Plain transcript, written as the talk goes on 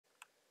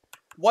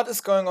What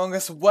is going on,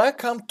 guys?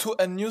 Welcome to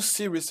a new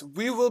series.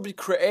 We will be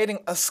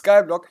creating a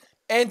skyblock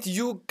and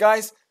you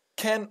guys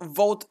can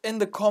vote in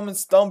the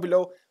comments down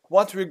below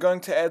what we're going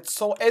to add.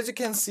 So as you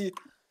can see,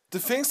 the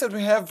things that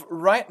we have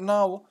right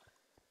now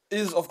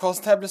is of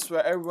course tablets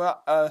were everywhere,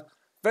 a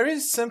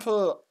very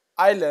simple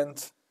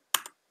island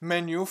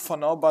menu for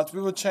now, but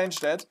we will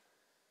change that.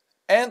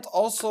 And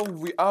also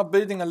we are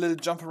building a little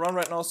jump around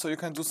right now, so you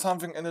can do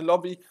something in the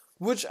lobby,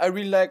 which I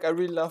really like. I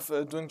really love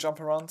doing jump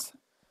arounds.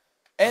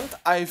 And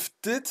I've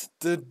did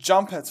the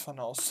jump pads for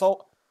now,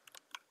 so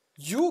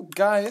you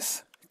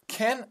guys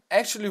can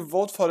actually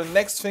vote for the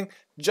next thing.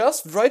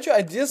 Just write your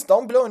ideas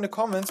down below in the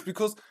comments,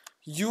 because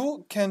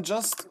you can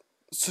just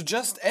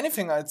suggest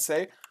anything, I'd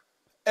say.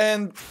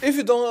 And if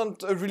you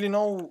don't really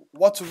know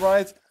what to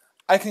write,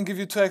 I can give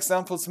you two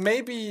examples.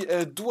 Maybe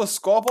do a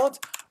scoreboard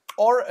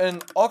or an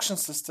auction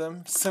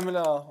system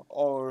similar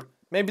or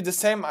maybe the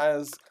same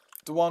as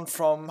the one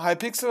from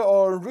Hypixel,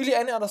 or really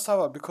any other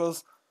server,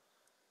 because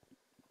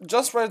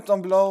just write it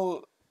down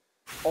below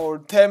or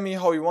tell me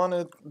how you want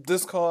it.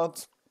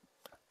 Discord,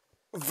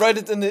 write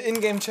it in the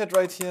in-game chat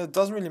right here, it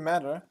doesn't really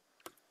matter.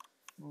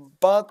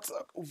 But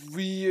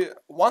we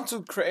want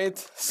to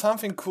create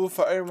something cool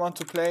for everyone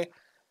to play.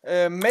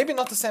 Maybe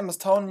not the same as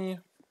Tony.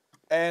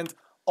 And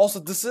also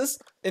this is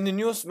in the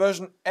newest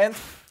version, and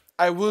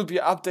I will be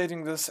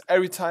updating this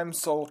every time.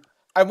 So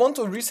I want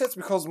to resets,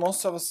 because most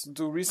servers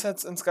do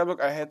resets in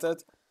Skyblock. I hate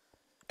that.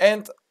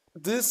 And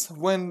this,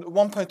 when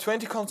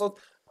 1.20 comes out,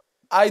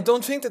 I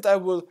don't think that I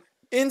will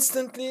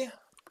instantly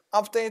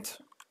update,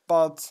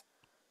 but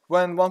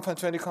when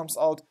 1.20 comes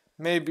out,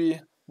 maybe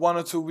 1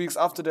 or 2 weeks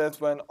after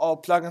that, when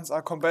all plugins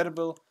are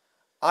compatible,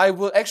 I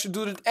will actually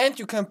do that, and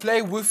you can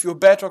play with your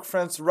Bedrock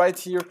friends right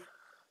here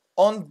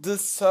on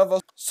this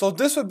server. So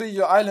this will be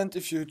your island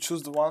if you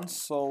choose the one,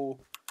 so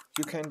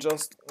you can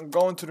just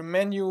go into the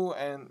menu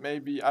and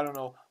maybe, I don't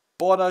know,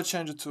 border,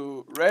 change it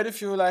to red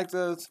if you like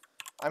that.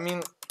 I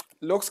mean,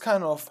 looks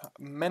kind of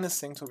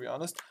menacing, to be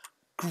honest.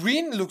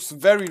 Green looks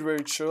very,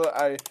 very chill.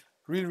 I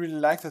really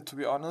like that, to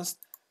be honest.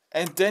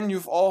 And then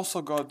you've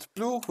also got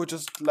blue, which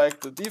is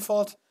like the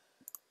default.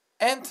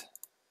 And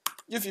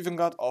you've even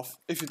got off,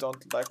 if you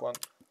don't like one.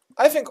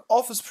 I think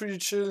off is pretty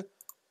chill.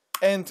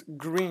 And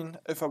green,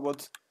 if I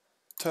would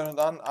turn it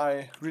on,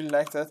 I really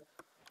like that.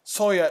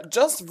 So yeah,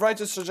 just write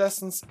your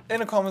suggestions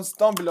in the comments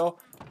down below.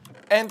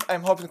 And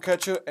I'm hoping to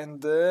catch you in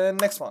the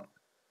next one.